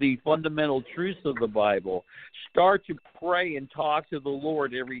teaches the fundamental truths of the Bible. Start to pray and talk to the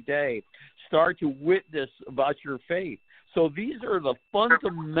Lord every day. Start to witness about your faith. So these are the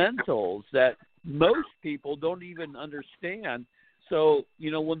fundamentals that most people don't even understand. So,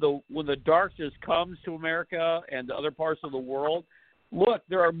 when the darkness comes to America and to other parts of the world, look,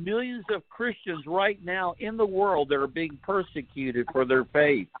 there are millions of Christians right now in the world that are being persecuted for their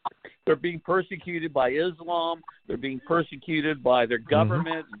faith. They're being persecuted by Islam. They're being persecuted by their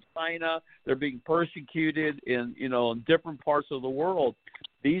government in China. They're being persecuted in different parts of the world.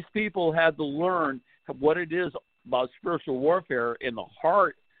 These people had to learn what it is about spiritual warfare in the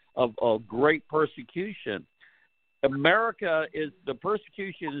heart of great persecution. The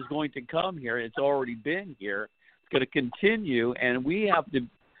persecution is going to come here. It's already been here. Going to continue, and we have to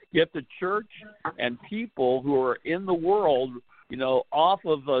get the church and people who are in the world, off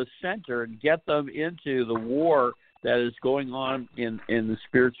of the center and get them into the war that is going on in the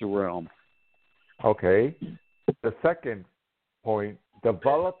spiritual realm. Okay. The second point,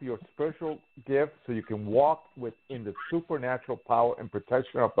 develop your spiritual gift so you can walk within the supernatural power and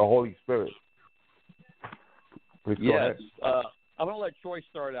protection of the Holy Spirit. Please go ahead. I'm going to let Troy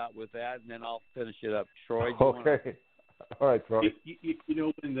start out with that, and then I'll finish it up. Troy, okay. All right, Troy.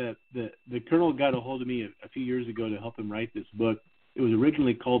 When the Colonel got a hold of me a few years ago to help him write this book, it was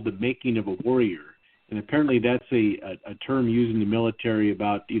originally called The Making of a Warrior. And apparently that's a term used in the military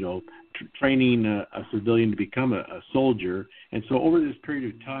about, training a civilian to become a soldier. And so over this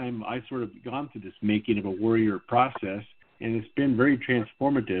period of time, I sort of gone through this making of a warrior process, and it's been very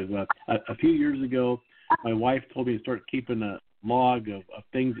transformative. A few years ago, my wife told me to start keeping a log of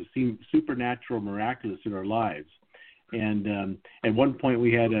things that seemed supernatural, miraculous in our lives. And at one point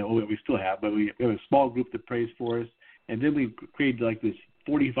we had, we still have, but we have a small group that prays for us. And then we created like this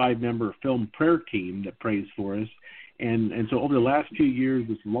 45-member film prayer team that prays for us. And so over the last few years,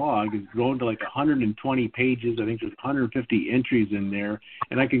 this log has grown to like 120 pages. I think there's 150 entries in there.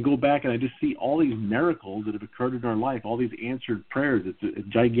 And I can go back and I just see all these miracles that have occurred in our life, all these answered prayers. It's a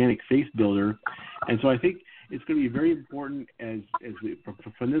gigantic faith builder. And so I think it's going to be very important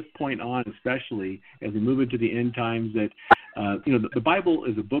from this point on, especially as we move into the end times, that the Bible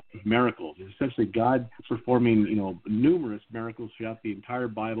is a book of miracles. It's essentially God performing numerous miracles throughout the entire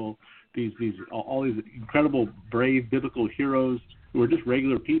Bible. All these incredible, brave biblical heroes who are just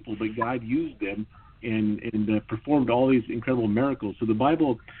regular people, but God used them and performed all these incredible miracles. So the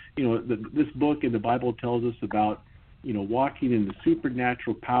Bible, this book and the Bible tells us about walking in the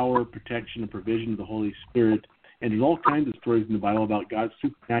supernatural power, protection, and provision of the Holy Spirit. And there's all kinds of stories in the Bible about God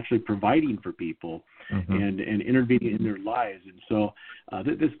supernaturally providing for people and intervening in their lives. And so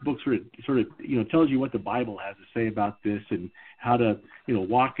this book sort of tells you what the Bible has to say about this and how to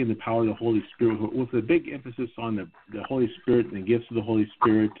walk in the power of the Holy Spirit, with a big emphasis on the Holy Spirit and the gifts of the Holy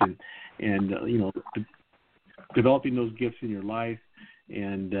Spirit and developing those gifts in your life.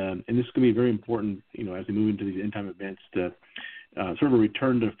 And this is going to be very important, as we move into these end time events, to sort of a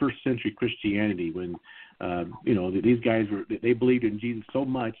return to first century Christianity when, these guys they believed in Jesus so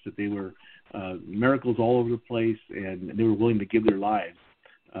much that they were miracles all over the place, and they were willing to give their lives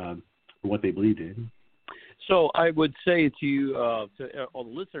for what they believed in. So I would say to you, to all the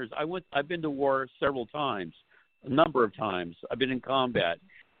listeners, I've been to war several times, a number of times. I've been in combat,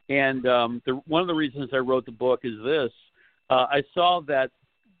 and one of the reasons I wrote the book is this. I saw that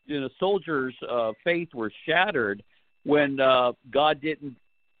soldiers' faith were shattered when God didn't,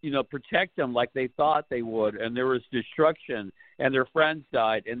 protect them like they thought they would, and there was destruction, and their friends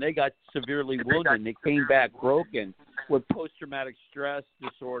died, and they got severely wounded, and they came back broken with post-traumatic stress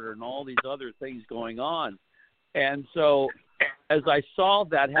disorder and all these other things going on. And so as I saw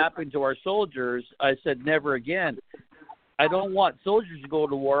that happen to our soldiers, I said, never again. I don't want soldiers to go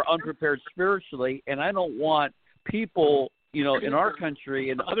to war unprepared spiritually, and I don't want people in our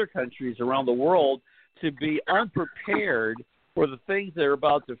country and other countries around the world to be unprepared for the things they're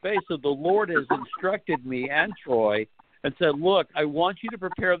about to face. So the Lord has instructed me and Troy and said, look, I want you to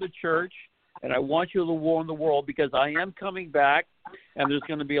prepare the church, and I want you to war in the world, because I am coming back, and there's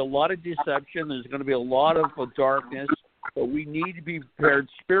going to be a lot of deception. There's going to be a lot of darkness, but we need to be prepared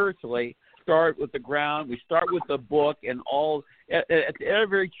spiritually. Start with the ground. We start with the book, and all at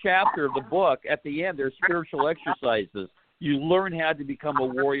every chapter of the book, at the end, there's spiritual exercises. You learn how to become a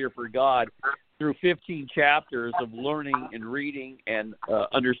warrior for God through 15 chapters of learning and reading and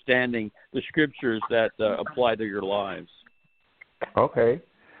understanding the scriptures that apply to your lives. Okay.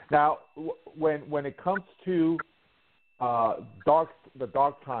 Now, when it comes to the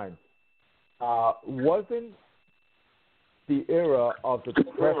dark times, wasn't the era of the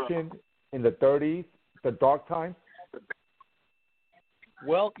Depression in the 30s the dark times?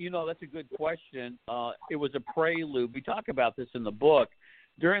 Well, that's a good question. It was a prelude. We talk about this in the book.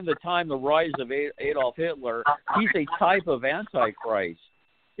 During the time, the rise of Adolf Hitler, he's a type of Antichrist.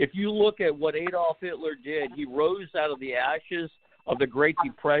 If you look at what Adolf Hitler did, he rose out of the ashes of the Great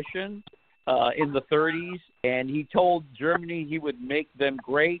Depression in the 30s, and he told Germany he would make them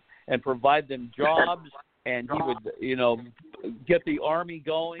great and provide them jobs, and he would, get the army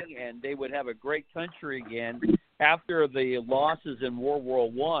going, and they would have a great country again. After the losses in World War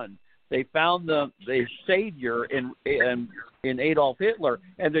I, they found the savior in Adolf Hitler,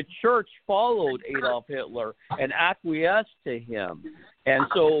 and the church followed Adolf Hitler and acquiesced to him. And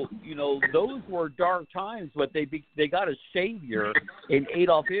so, those were dark times, but they got a savior in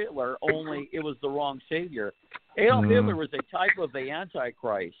Adolf Hitler, only it was the wrong savior. Adolf Hitler was a type of the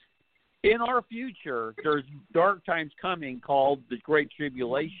Antichrist. In our future, there's dark times coming called the Great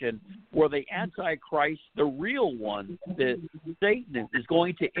Tribulation, where the Antichrist, the real one, the Satan, is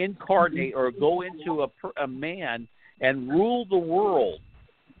going to incarnate or go into a man and rule the world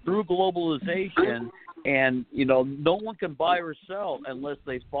through globalization. And, no one can buy or sell unless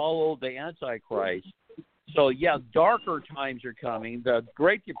they follow the Antichrist. So, yeah, darker times are coming. The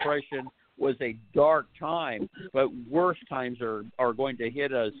Great Depression was a dark time, but worse times are going to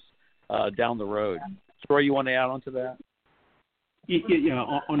hit us down the road. Troy, you want to add on to that? Yeah.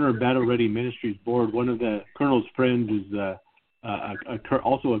 On our Battle Ready Ministries board, one of the colonel's friends is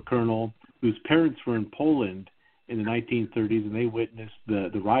also a colonel whose parents were in Poland in the 1930s, and they witnessed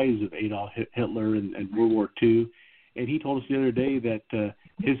the rise of Adolf Hitler and World War II. And he told us the other day that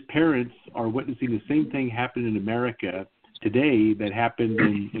his parents are witnessing the same thing happen in America today that happened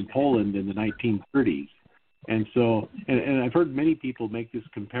in Poland in the 1930s. And so, and I've heard many people make this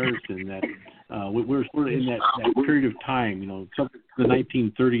comparison that we're sort of in that period of time, something the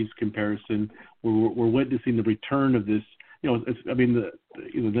 1930s comparison, where we're witnessing the return of this.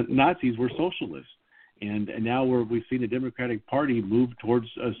 The Nazis were socialists, and now we've seen the Democratic Party move towards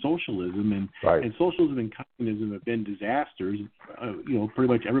socialism, and socialism and communism have been disasters.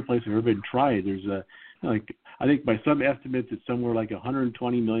 Pretty much every place I've ever been tried, there's I think by some estimates it's somewhere like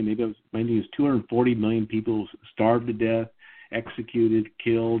 120 million, maybe it's 240 million people starved to death, executed,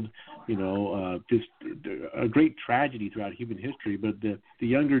 killed. Just a great tragedy throughout human history. But the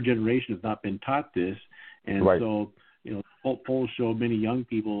younger generation has not been taught this, and so polls show many young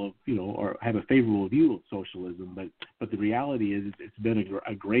people have a favorable view of socialism. But the reality is it's been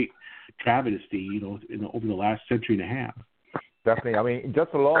a great travesty, over the last century and a half. Definitely. I mean,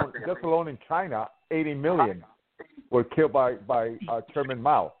 just alone in China, 80 million were killed by Chairman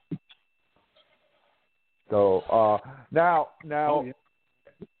Mao. So now. Oh, yeah.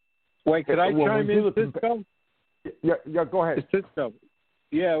 Wait, could I chime in, Cisco? Yeah, go ahead. Cisco.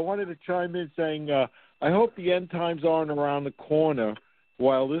 Yeah, I wanted to chime in saying I hope the end times aren't around the corner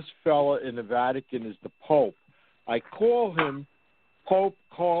while this fella in the Vatican is the Pope. I call him Pope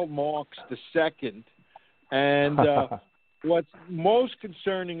Karl Marx II, and what's most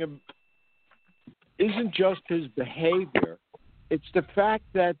concerning isn't just his behavior. It's the fact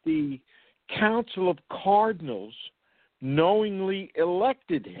that the Council of Cardinals knowingly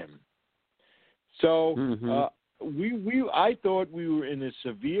elected him. So I thought we were in a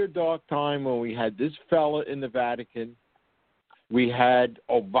severe dark time when we had this fella in the Vatican. We had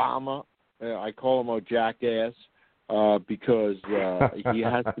Obama. I call him a jackass because he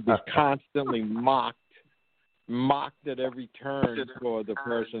has to be constantly mocked at every turn for the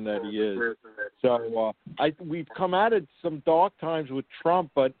person that he is. So we've come out of some dark times with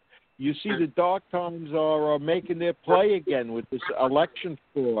Trump, but you see the dark times are making their play again with this election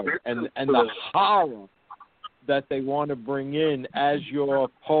fraud and the horror that they want to bring in, as your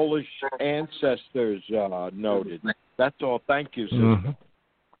Polish ancestors noted. That's all. Thank you, sister.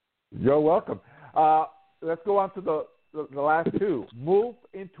 Mm-hmm. You're welcome. Let's go on to the last two. Move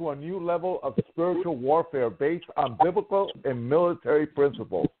into a new level of spiritual warfare based on biblical and military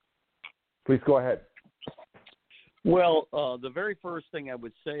principles. Please go ahead. Well, the very first thing I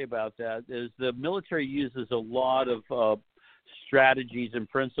would say about that is the military uses a lot of strategies and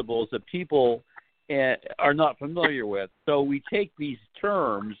principles that people are not familiar with. So we take these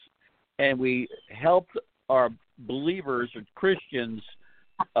terms and we help our believers or Christians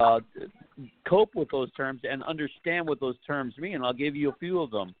cope with those terms and understand what those terms mean. I'll give you a few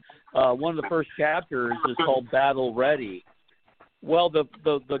of them. One of the first chapters is called Battle Ready. Well,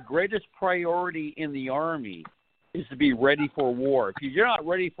 the greatest priority in the Army is to be ready for war. If you're not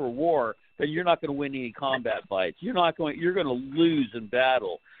ready for war, then you're not going to win any combat fights. You're going to lose in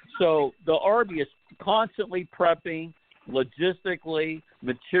battle. So the Army is constantly prepping, logistically,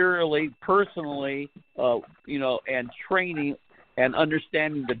 materially, personally, and training and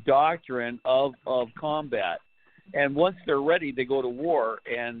understanding the doctrine of combat. And once they're ready, they go to war,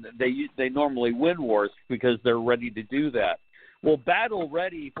 and they normally win wars because they're ready to do that. Well, battle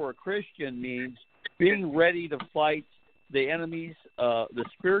ready for a Christian means being ready to fight the enemies, the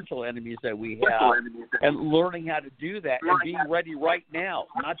spiritual enemies that we have, and learning how to do that and being ready right now,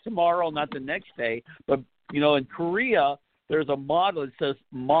 not tomorrow, not the next day. But, in Korea, there's a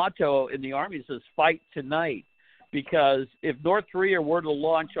motto in the Army that says, fight tonight. Because if North Korea were to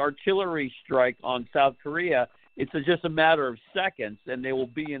launch artillery strike on South Korea, it's just a matter of seconds, and they will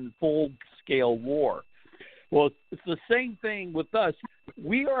be in full-scale war. Well, it's the same thing with us.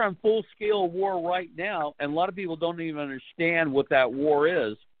 We are in full-scale war right now, and a lot of people don't even understand what that war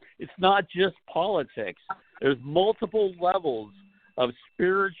is. It's not just politics. There's multiple levels of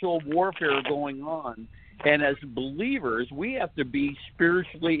spiritual warfare going on. And as believers, we have to be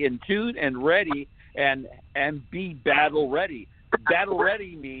spiritually in tune and ready and be battle ready. Battle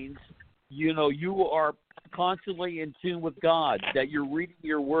ready means, you are constantly in tune with God, that you're reading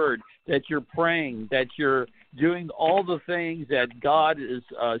your word, that you're praying, that you're doing all the things that God is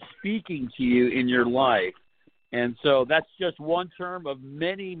speaking to you in your life. And so that's just one term of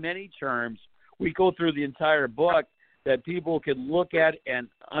many, many terms. We go through the entire book that people can look at and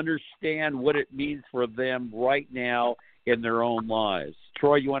understand what it means for them right now in their own lives.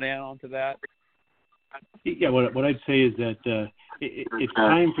 Troy, you want to add on to that? Yeah, what I'd say is that it's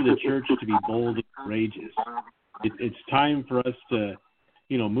time for the church to be bold and courageous. It's time for us to,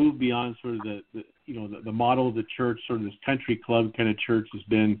 move beyond sort of the model of the church, sort of this country club kind of church has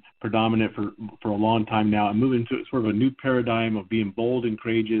been predominant for a long time now, and move into sort of a new paradigm of being bold and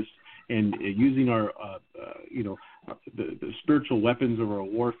courageous and using our, the spiritual weapons of our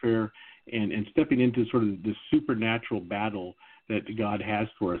warfare and stepping into sort of this supernatural battle that God has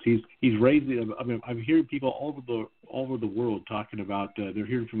for us. He's raising. I mean, I'm hearing people all over the world talking about they're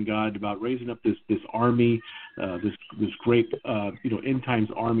hearing from God about raising up this army, this great end times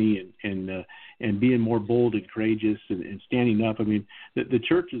army, and being more bold and courageous and standing up. I mean, the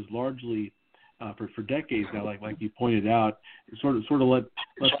church is largely for decades now, like you pointed out, sort of let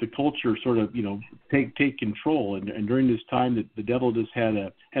the culture sort of take control. And during this time, the devil just had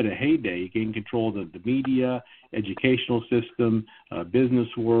a heyday. He gained control of the media, educational system, business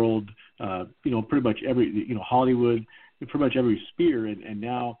world, pretty much every Hollywood, pretty much every sphere. And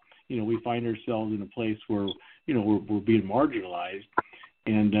now we find ourselves in a place where we're being marginalized,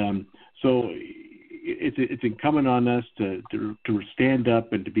 and so it's incumbent on us to stand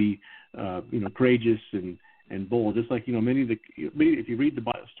up and to be courageous and bold. Just like many if you read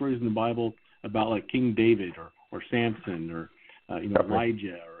the stories in the Bible about like King David or Samson or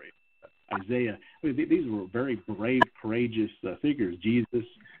Elijah or Isaiah, I mean, these were very brave, courageous figures. Jesus,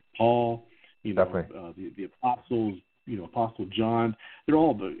 Paul, the apostles, Apostle John. They're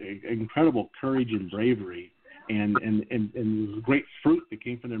all incredible courage and bravery. And great fruit that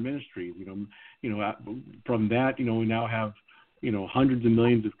came from their ministries. From that, we now have hundreds of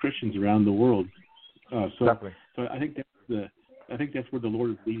millions of Christians around the world. So I think that's where the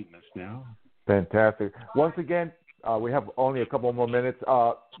Lord is leading us now. Fantastic. Once again, we have only a couple more minutes.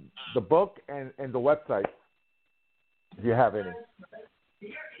 The book and the website, if you have any.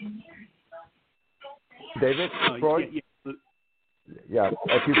 David, Troy? Yeah.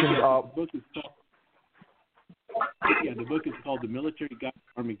 If you can. The book is called The Military Guide to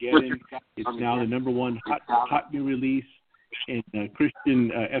Armageddon. It's now the number one hot new release in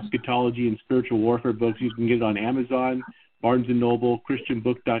Christian eschatology and spiritual warfare books. You can get it on Amazon, Barnes & Noble,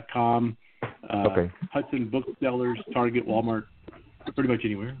 ChristianBook.com, Hudson Booksellers, Target, Walmart, pretty much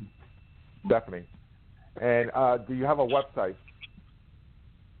anywhere. Definitely. And do you have a website?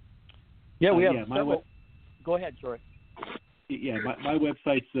 Yeah, we have several. Go ahead, Troy. Yeah, my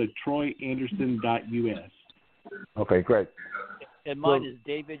website's troyanderson.us. Okay, great. And mine is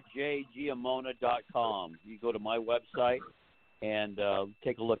davidjgiamona.com. You go to my website and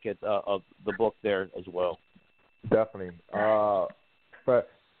take a look at the book there as well. Definitely. So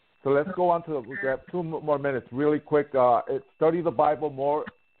let's go on to we have 2 more minutes, really quick. Study the Bible more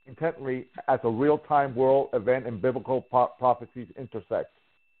intently as a real-time world event and biblical prophecies intersect.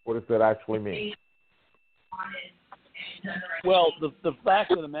 What does that actually mean? Well, the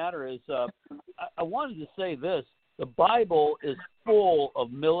fact of the matter is, I wanted to say this. The Bible is full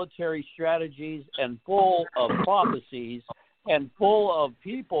of military strategies and full of prophecies and full of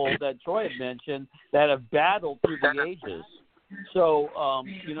people that Troy had mentioned that have battled through the ages. So,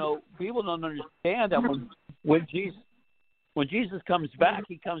 people don't understand that when Jesus comes back,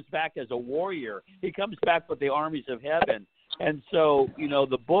 he comes back as a warrior. He comes back with the armies of heaven. And so,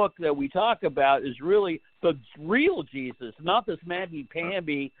 the book that we talk about is really the real Jesus, not this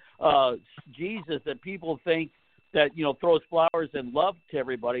mamby-pamby Jesus that people think that, throws flowers and love to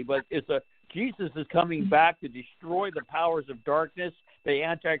everybody. But Jesus is coming back to destroy the powers of darkness, the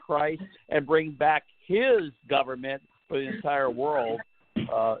Antichrist, and bring back his government for the entire world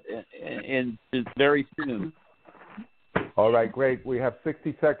in very soon. All right, great. We have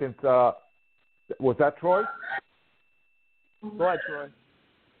 60 seconds. Was that Troy? Go ahead, Troy.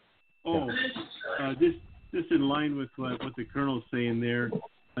 This in line with what the Colonel's saying there.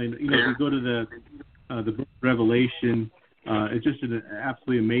 If you go to the book of Revelation, it's just an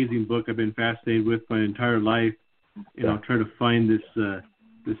absolutely amazing book. I've been fascinated with my entire life. I'll try to find this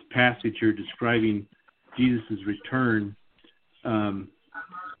passage here describing Jesus' return.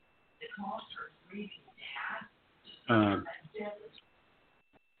 So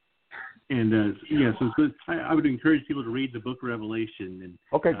it's good. I would encourage people to read the Book of Revelation. And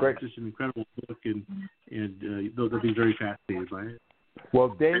okay, great. It's just an incredible book, and they'll be very fascinated by it. Well,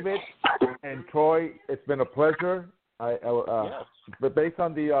 David and Troy, it's been a pleasure. But based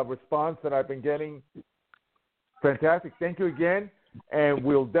on the response that I've been getting, fantastic. Thank you again, and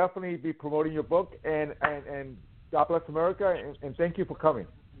we'll definitely be promoting your book. And God bless America, and thank you for coming.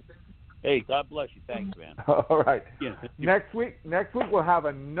 Hey, God bless you. Thanks, man. All right. Yeah. Next week we'll have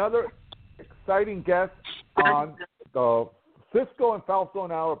another exciting guest on the Cisco and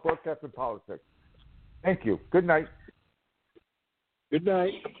Falzone Hour Broadcast and Politics. Thank you. Good night. Good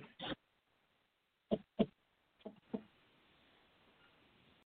night.